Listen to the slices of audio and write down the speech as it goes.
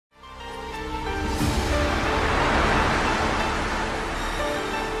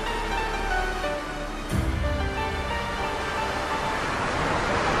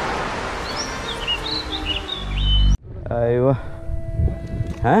आइवा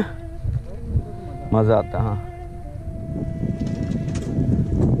हैं मज़ा आता। हाँ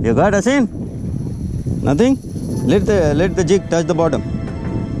you got a scene? Nothing? Let the jig touch the bottom.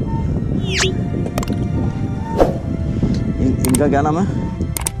 इनका क्या नाम है?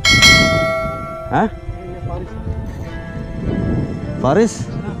 हैं? Faris?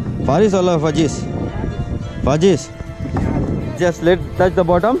 Faris or फजीस? फजीस. Just touch the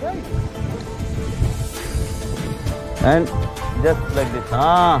bottom and just like this.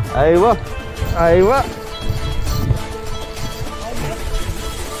 हाँ, Aiwa, Aiwa.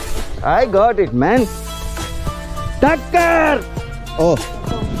 I got it, man. टक्कर. Oh.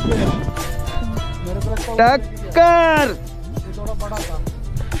 टक्कर.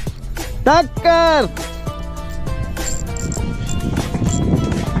 टक्कर.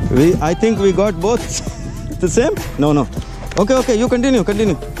 I think we got both the same. No. Okay. You continue.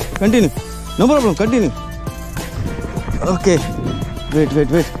 No problem. Continue. Okay. Wait.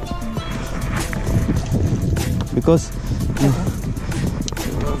 Because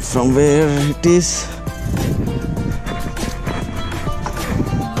from where it is,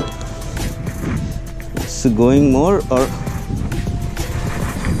 it's going more or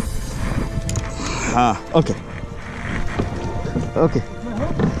okay.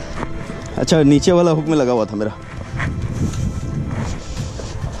 अच्छा, नीचे वाला hook में लगा हुआ था मेरा,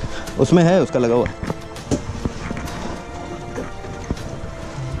 उसमें है, उसका लगा हुआ है।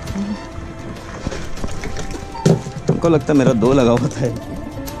 हमको लगता है मेरा 2 लगा हुआ था,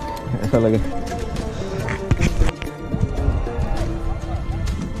 ऐसा लगे।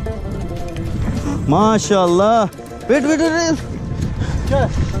 माशाल्लाह। वेट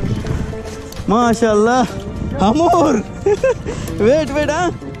माशाल्लाह हमूर। वेट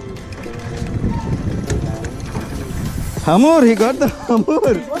हाँ, hamur, he got the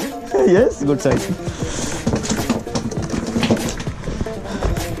hamur. Yes, good size.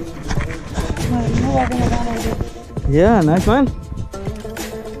 Yeah, nice man.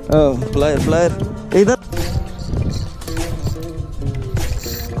 Oh, flyer. इधर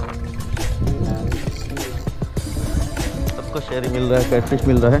सबको शेरी मिल रहा है, कैटफिश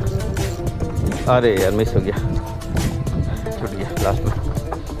मिल रहा है। अरे यार मिस हो गया, छूट गया लास्ट में।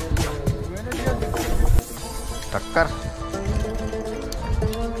 टक्कर।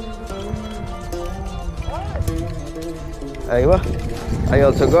 Aywa, I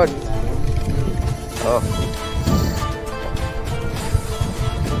also got. Oh,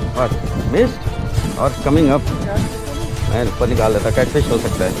 what? Missed or coming up? मैं ऊपर निकाल लेता, कैटफिश हो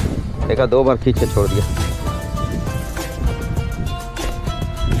सकता है। देखा, 2 बार खींच के छोड़ दिया।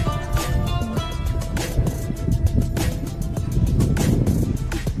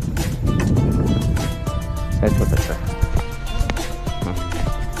 कैट हो सकता है,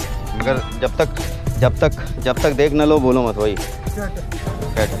 मगर जब तक देख न लो बोलो मत। वही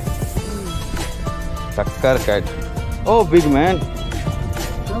कैट, टक्कर कैट। ओ बिग मैन,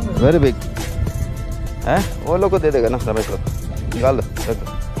 वेरी बिग है। वो लोग को दे देगा ना, रमेश लोग। निकाल दो,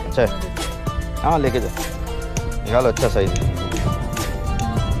 अच्छा है। हाँ लेके जाओ, निकालो, अच्छा साइज,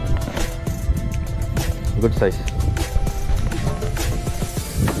 गुड साइज।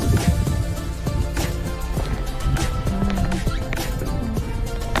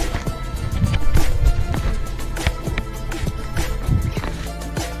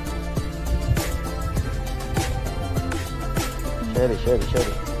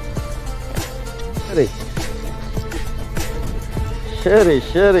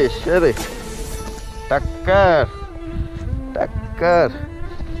 Sherri. टक्कर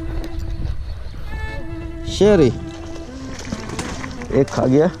शेरी। एक खा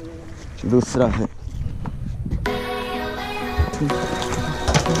गया, दूसरा है।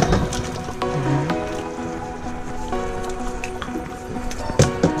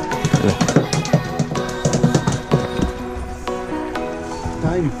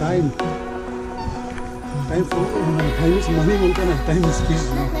 Time is money, बोलते ना, time is peace।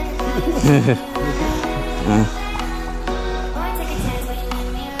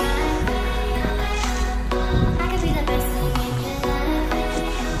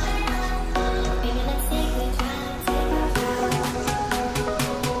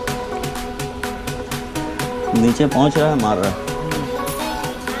 नीचे पहुंच रहा है, मार रहा है।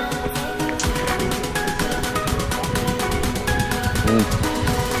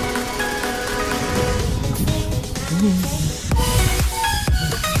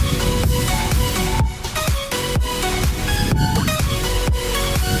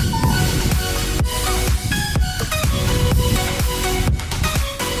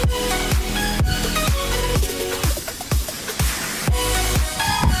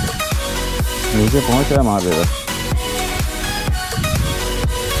 नीचे पहुंच रहा, मार देगा।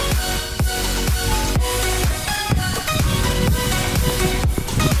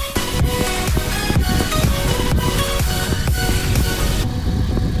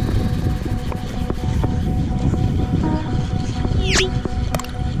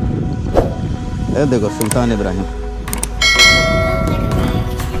 ये देखो सुल्तान इब्राहिम।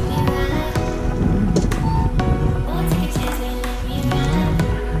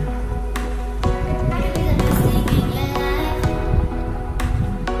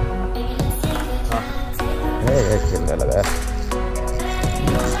 खेलने लगा है।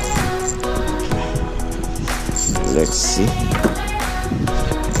 Let's see.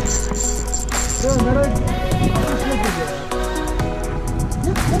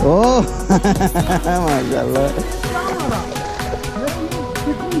 Oh, माशाल्लाह,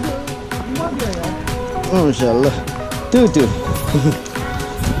 माशाल्लाह, टू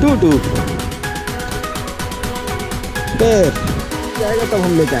पैर जाएगा तब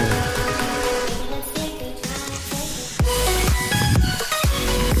हम लेके आएंगे।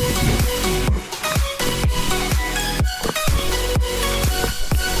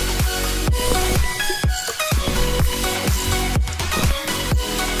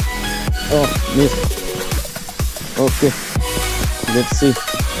 Oh, miss. Okay, let's see.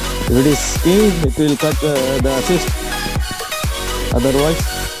 If it is king, it will cut the assist. Otherwise,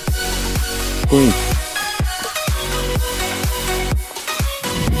 queen.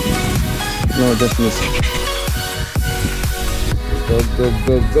 No, just miss.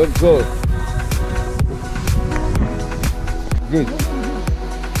 Go. Jig.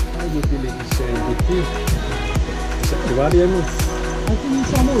 How do you feel it is good feel? Is it Diwali? I think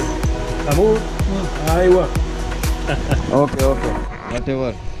it's Amur. Amur? Aywa. Okay.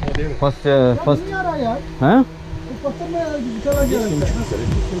 Whatever. First. Huh?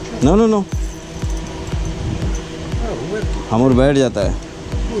 No. हमूर बैठ जाता है,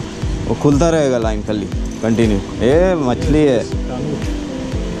 वो खुलता रहेगा line खाली continue. ये मछली है,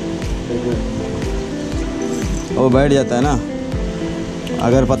 वो बैठ जाता है ना।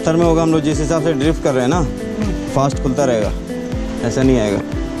 अगर पत्थर में होगा, हम लोग जिस हिसाब से ड्रिफ्ट कर रहे हैं ना, फास्ट खुलता रहेगा, ऐसा नहीं आएगा।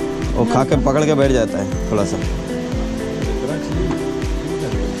 वो खा के पकड़ के बैठ जाता है थोड़ा सा।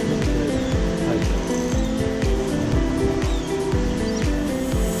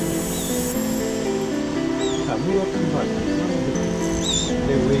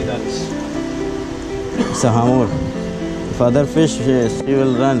 It's a hamur. If other fish, she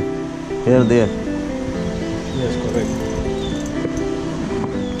will run here, there. Yes, correct.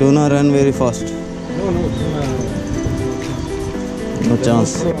 Tuna run very fast. No, tuna. No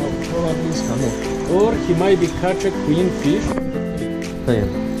chance. Probably is hamur. Or he might be catch a queen fish. सही है।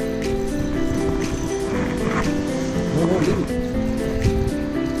 No, leave it.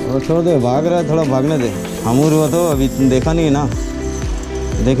 और छोड़ दे, भाग रहा है, थोड़ा भागने दे। हमूर हुआ तो अभी तुम देखा नहीं ना,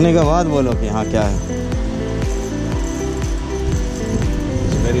 देखने के बाद बोलो कि हाँ क्या है।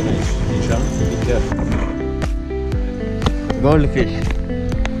 Very nice fish, huh? Be careful. Goldfish.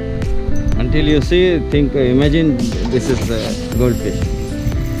 Until you see, think, imagine this is the goldfish.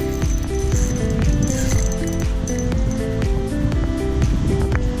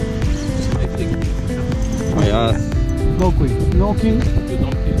 Oh yeah. No queen. No king. You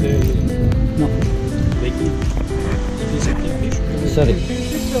don't kill the... No. They kill. It is a kingfish. Sorry.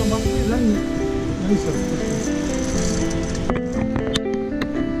 Kingfish must be run nicer.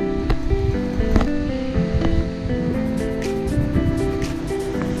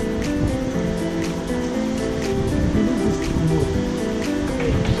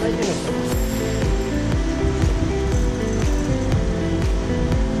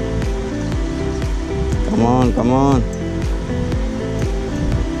 Come on.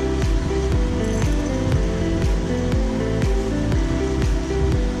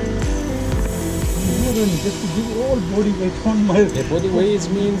 Just to give all body weight on my... The body weight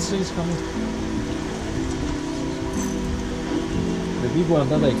means he's coming. The big one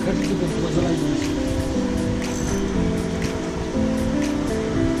that I cut it and was like this.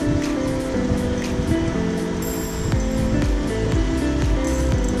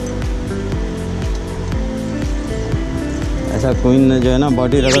 ऐसा queen जो है ना,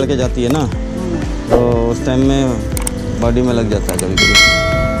 body रगड़ के जाती है ना, तो उस टाइम में बॉडी में लग जाता है कभी कभी।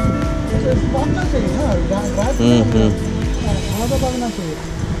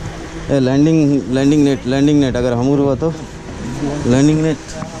 लैंडिंग नेट अगर हमूर हुआ तो landing net,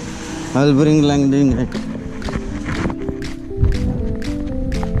 I will bring landing net.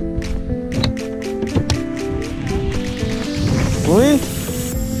 Queen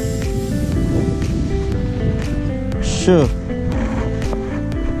sure.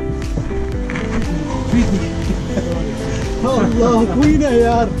 Allah, queen है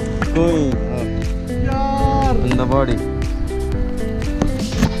यार। Queen. यार। In the body.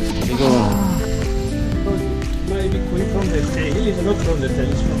 Maybe queen from the tail. It's not from the tail.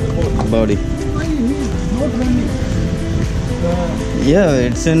 It's from the body. Body. Why he is not running? Yeah,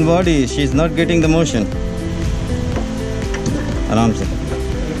 it's in body. She's not getting the motion. Aram se.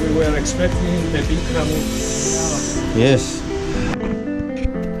 We were expecting the big hammock. Yes.